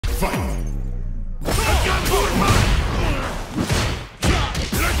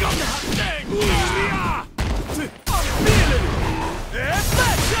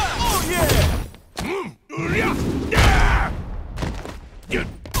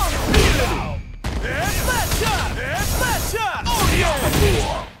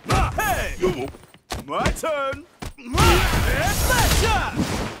My turn!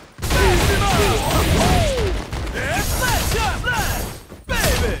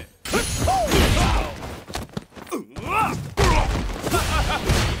 Baby!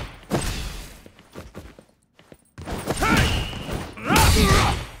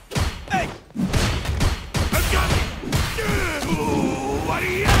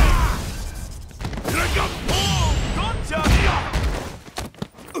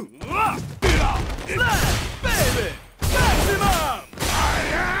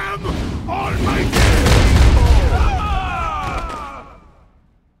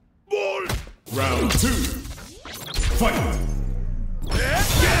 Round 2. Fight! Get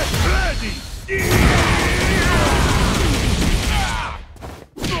ready!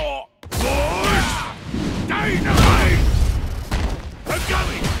 Dynamite! I'm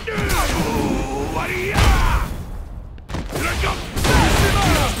coming!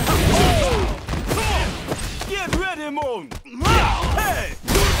 Get ready, Moon! Hey!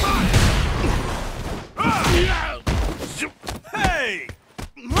 Hey! Hey!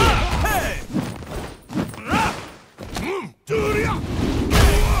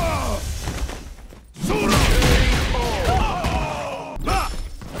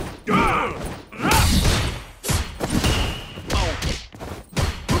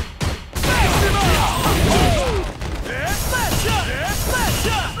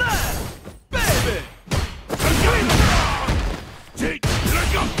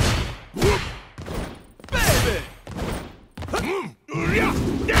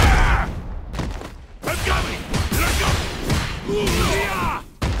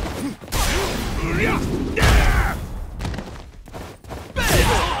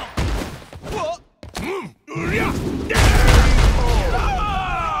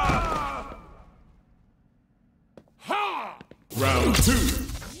 Round 2.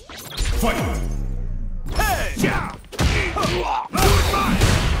 Fight! Hey! Yeah!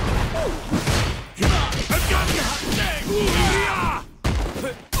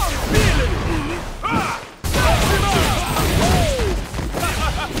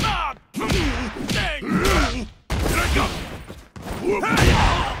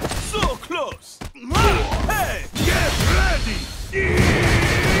 So close! Hey! Get ready!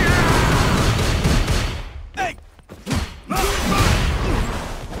 Hey!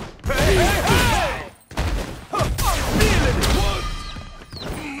 Hey, hey, hey! I'm feeling it!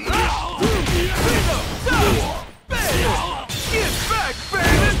 Get back,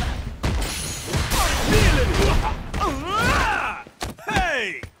 baby! I'm feeling it! Hey!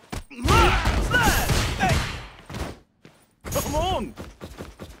 Hey! Come on!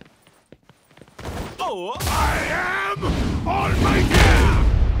 Oh! I am almighty!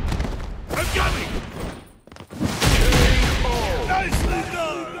 I'm coming! Nicely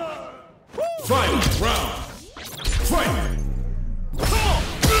done! Final round! Fight! Come on!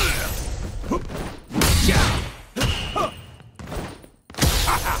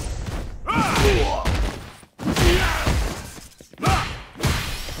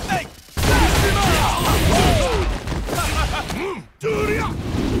 Hey!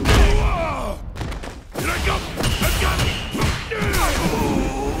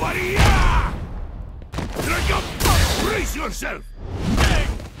 Brace yourself!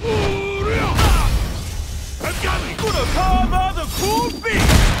 I'm coming! Gonna carve out the cool beat!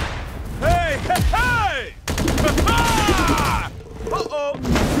 Hey, hey, hey! Uh-oh!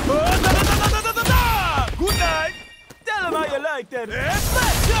 Good night! Tell him how you like that!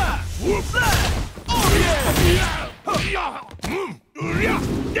 Smash! Oh, yeah!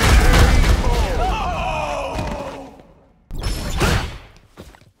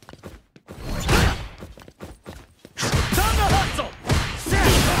 Time to hustle!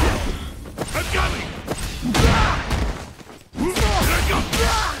 I'm coming!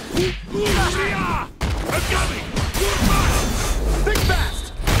 I'm coming! Think fast!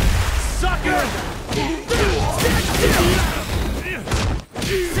 Sucker! Stand still!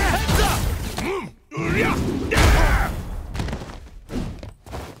 Heads up!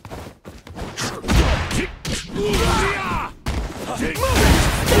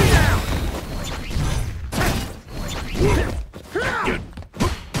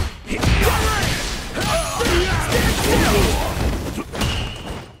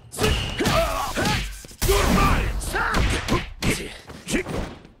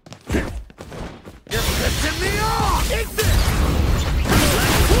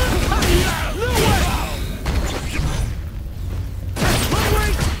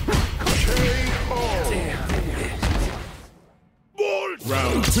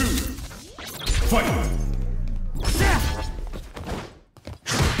 Round 2. Fight!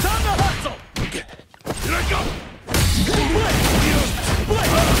 Time to hustle! Here I go!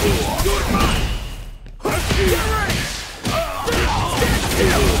 You're mine! Get ready! Stand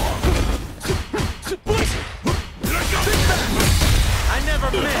still! Here I go! I never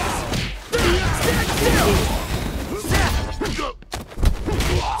miss! Stand still!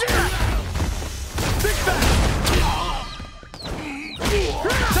 Big back!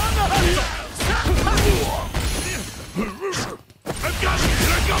 Time to hustle! I'm coming!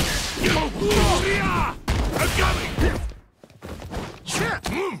 Here I go! I'm coming!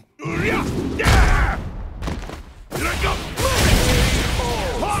 Here I go!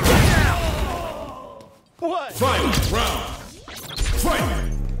 All right now! What? Final round! Fight!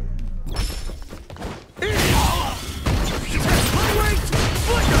 My weight!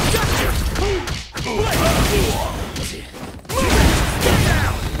 Gotcha! Get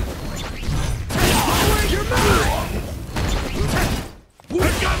down! You're mine!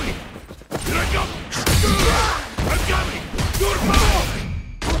 I'm coming! Here I go! I'm coming! You're mine!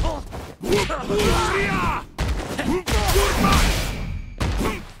 You're mine!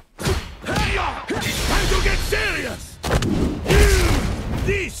 Time to get serious!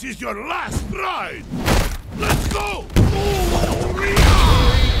 This is your last ride! Let's go!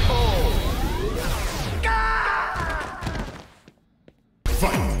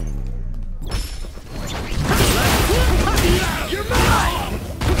 Fight! You're mine!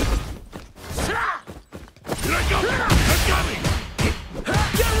 Here I go! I'm coming!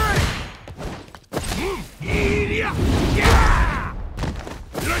 Get ready!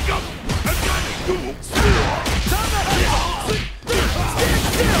 Here I go! I'm coming! Time to hustle! Stand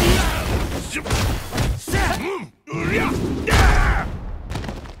still!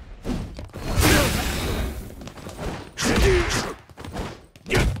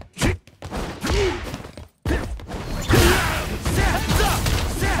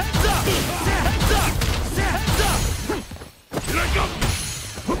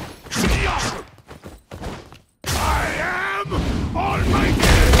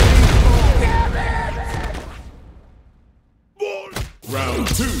 Round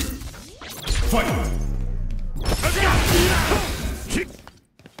 2. Fight!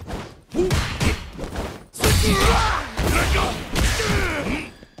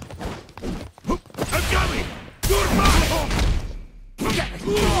 I'm coming! You're mine!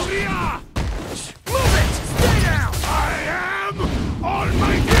 Move it! Stay down! I am on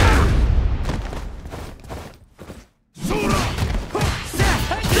my game! Sura!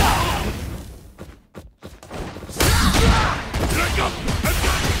 Here I go! I'm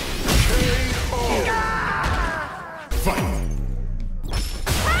coming! Fight!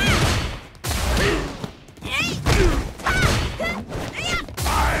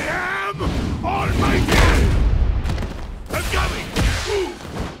 I am on my game! I'm coming!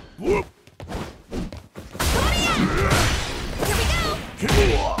 Whoop! Here we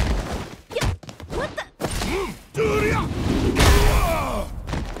go! What the?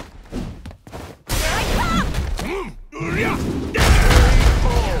 Here I come!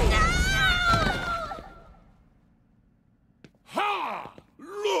 Ha!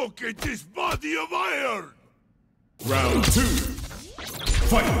 Look at this body of iron! Round 2.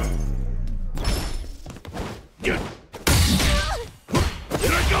 Fight! Here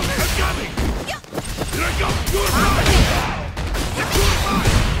I go! I'm coming! Here I go! You're mine! You're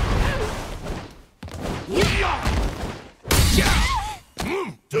mine!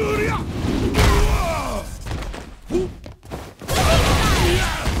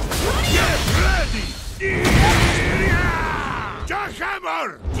 Get ready! Jackhammer!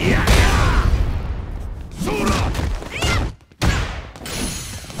 Sura!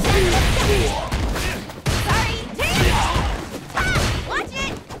 Sorry! Watch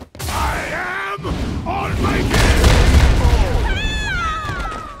it! I am on my game!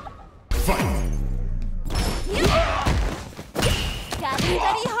 Fight! Gotta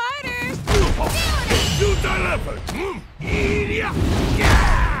study harder! Futile effort! Yeah!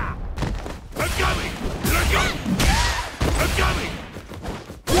 I'm coming! Here I go! I'm coming!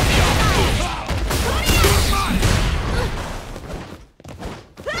 You're mine!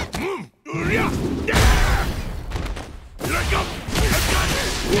 Here I go! I'm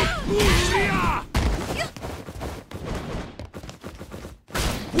coming!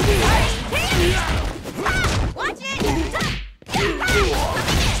 Watch it!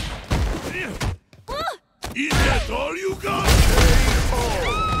 Is that all you got?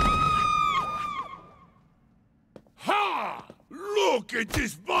 Ha! Look at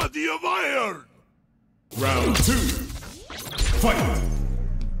this body of iron! Round 2. Fight! Here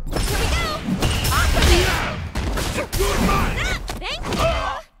we go! Awesome! You're mine! Thank you!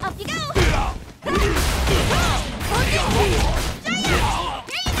 Up you go! Giant!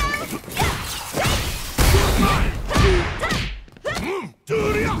 Here you go! You're mine!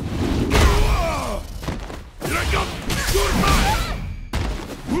 Julia! Here I come! You're mine!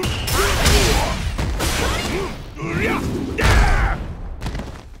 Julia! Yeah!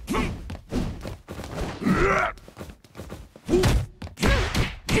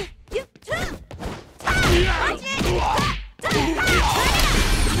 Watch it!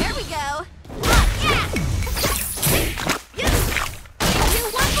 There we go! Yeah! You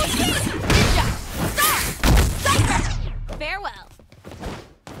one more kick! Ninja! Star! Cypher! Farewell!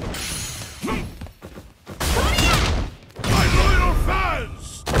 My loyal fans!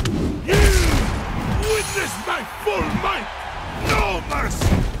 You witness my full might! No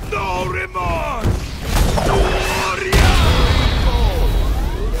mercy! No remorse! Warrior!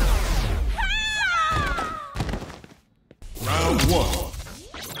 Round 1.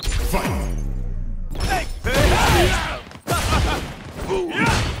 Fight! Hey! Hey! Hey!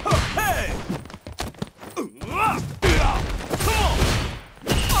 Hey! Come on!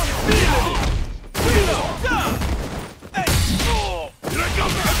 I'm feeling it! Feel it! Down! Hey! Oh! Here I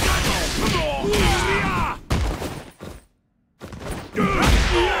come! Come on!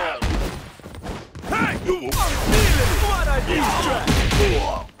 Hey! I'm feeling it! What a deep track!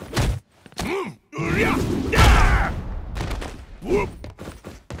 Yeah! Whoop!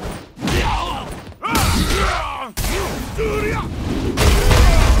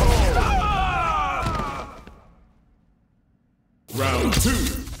 Round 2.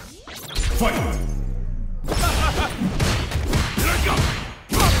 Fight! Here I come!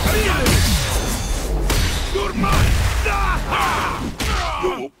 You're mine!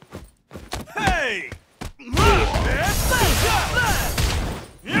 Hey!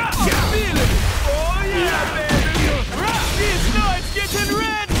 Yeah! Feel it! Oh yeah, baby! These nights getting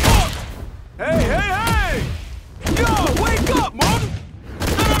red! Hey, hey, hey! Yo, wake up, man!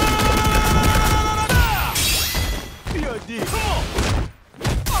 You're deep. Come on!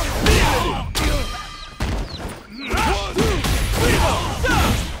 I'm feeling it! 1, 2, 3, 4,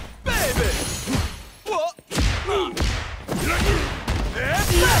 down! Baby! What?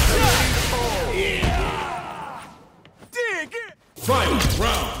 Yeah! Dig it! Final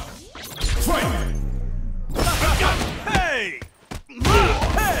round! Fight! Hey!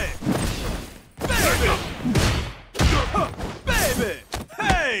 Hey! Baby! Baby!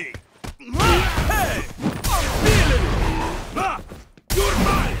 Hey! Hey! I'm feeling it! You're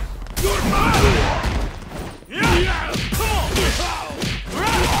mine! You're mine! Yeah! Come on!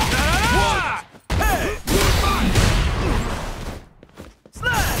 Hey! You're mine!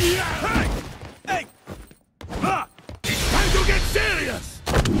 Slash! Hey! Hey! It's time to get serious!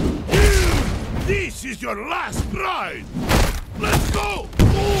 This is your last ride! Let's go!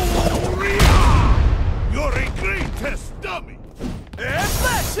 You're a greatest dummy!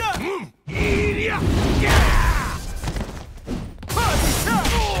 Slasher! Yeah!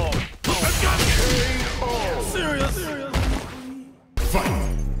 Serious? Fight!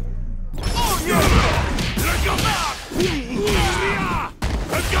 Oh yeah! Here I come back!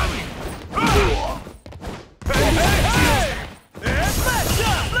 I'm coming! Hey, hey, hey!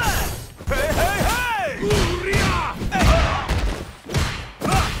 Slasher! Hey, hey, hey!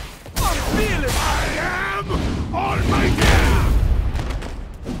 I'm feeling it! I am almighty!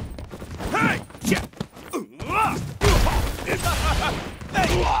 Hey! Yeah!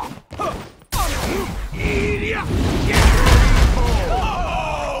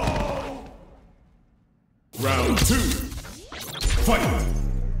 Round 2. Fight!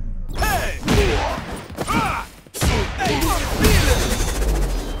 Hey! Hey, I'm feeling it!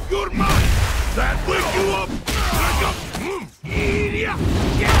 You're mine! That wake you up! Back up! Yeah!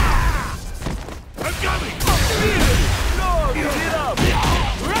 I'm coming! I'm feeling it! No, get up!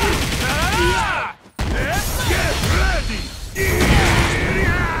 Get ready!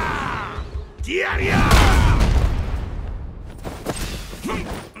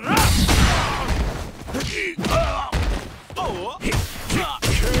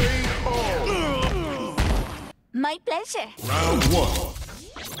 My pleasure. Round 1.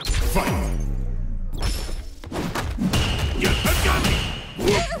 Fight! You're coming!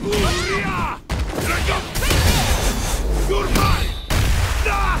 Here I come! You're mine!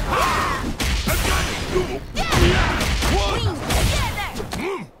 I'm coming! Wings together.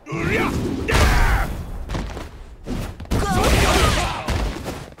 Yeah!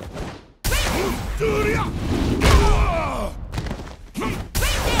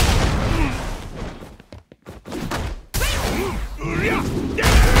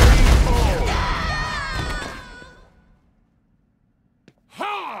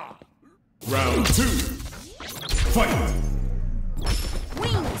 Round two. Fight.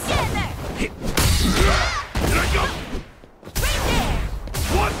 Wings together. Here I go. Right there.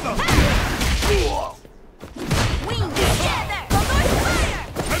 What the? Wings together. Reverse fire.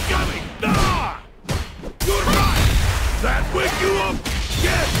 I'm coming. Ah! You're mine. That wake you up.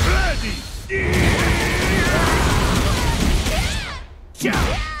 Get ready. Yeah.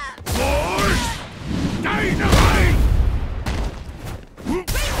 Force. Dynamite. Right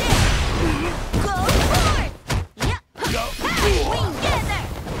there. Go forward. Yep. Go. Wing together.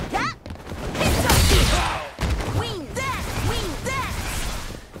 That. Hit wing that. Wing that. Wing that.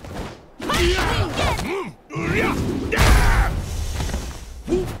 Yeah.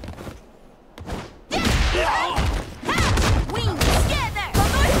 Wings together.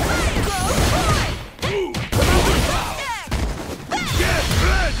 Reverse fire. Go forward. Get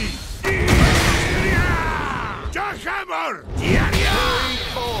ready. Jackhammer.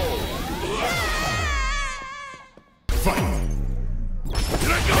 Fight.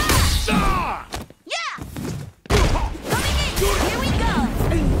 Here I go. Ah! Yeah. Coming in. Here we go.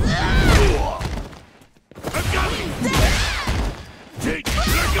 I'm coming. Take. Here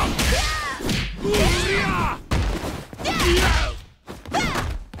I go. Yeah. Yeah.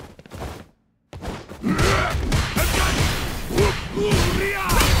 I'm coming.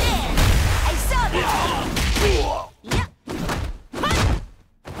 Yeah. I saw that. Yep.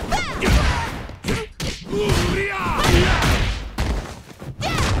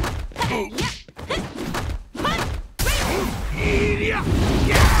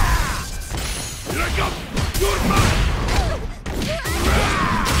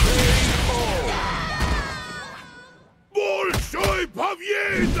 Большой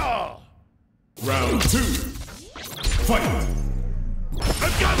победа! Round two. Fight.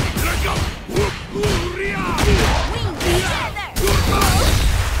 I'm coming! Here I go! Wings together.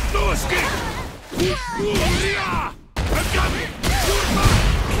 No escape! I'm coming!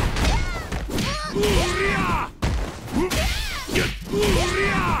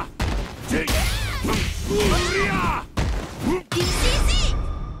 Take! This is it.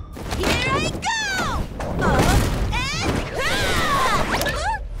 Here I go. Up and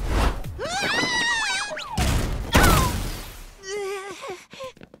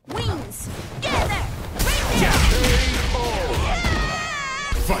wings together. Right there.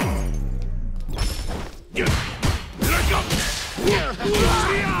 Fight. Here I go!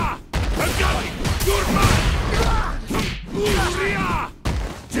 I'm coming! You're mine!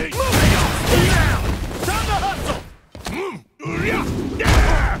 Take! Time to hustle! Here I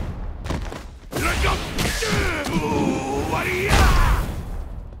go!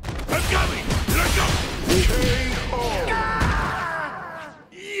 I'm coming! Here I go!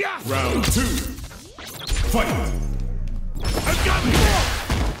 Yeah! Round two. Fight. I'm coming!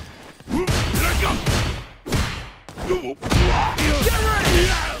 Here I go! Get ready!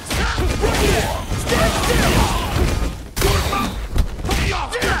 Stand still!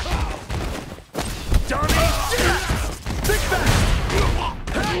 Johnny! Think back!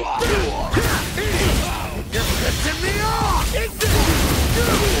 You're pissing me off! Eat this!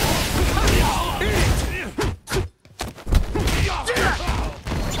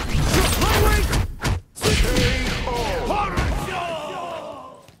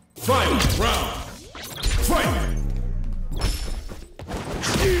 Final round. Fight.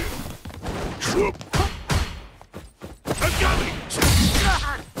 I'm coming!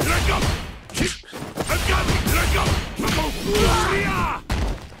 Here I go! I'm coming! Here I go!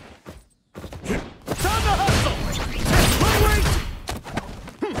 Time to hustle! Test my weight!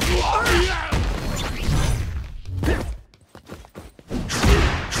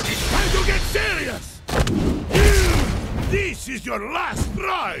 Time to get serious! This is your last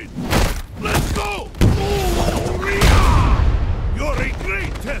ride! Let's go! You're a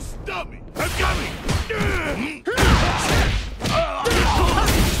great test dummy! I'm coming!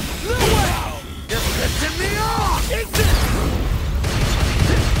 No way! You're pissing me off! Eat this!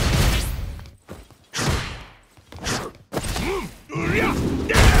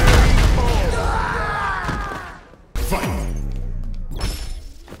 Fight.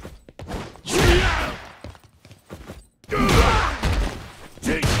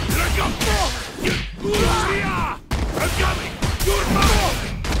 Take! Here I go! I'm coming! You're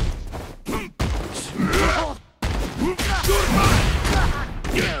mine! You're mine!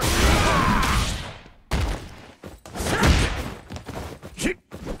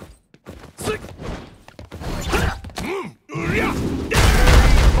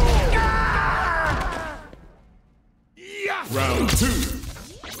 Round two.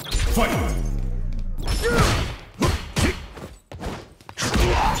 Fight.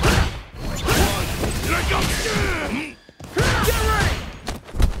 Get ready!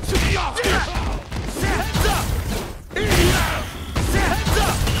 Heads up! Heads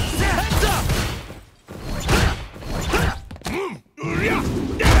up! Heads up!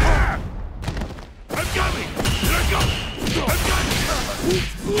 I'm coming! Let go! I'm coming!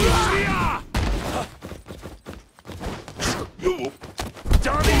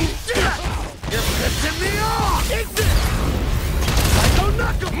 Johnny! You're pissing me off! Eat this! Psycho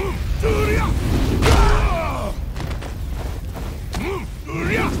knuckle!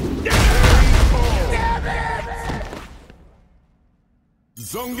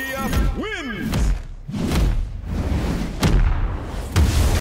 Zangief wins!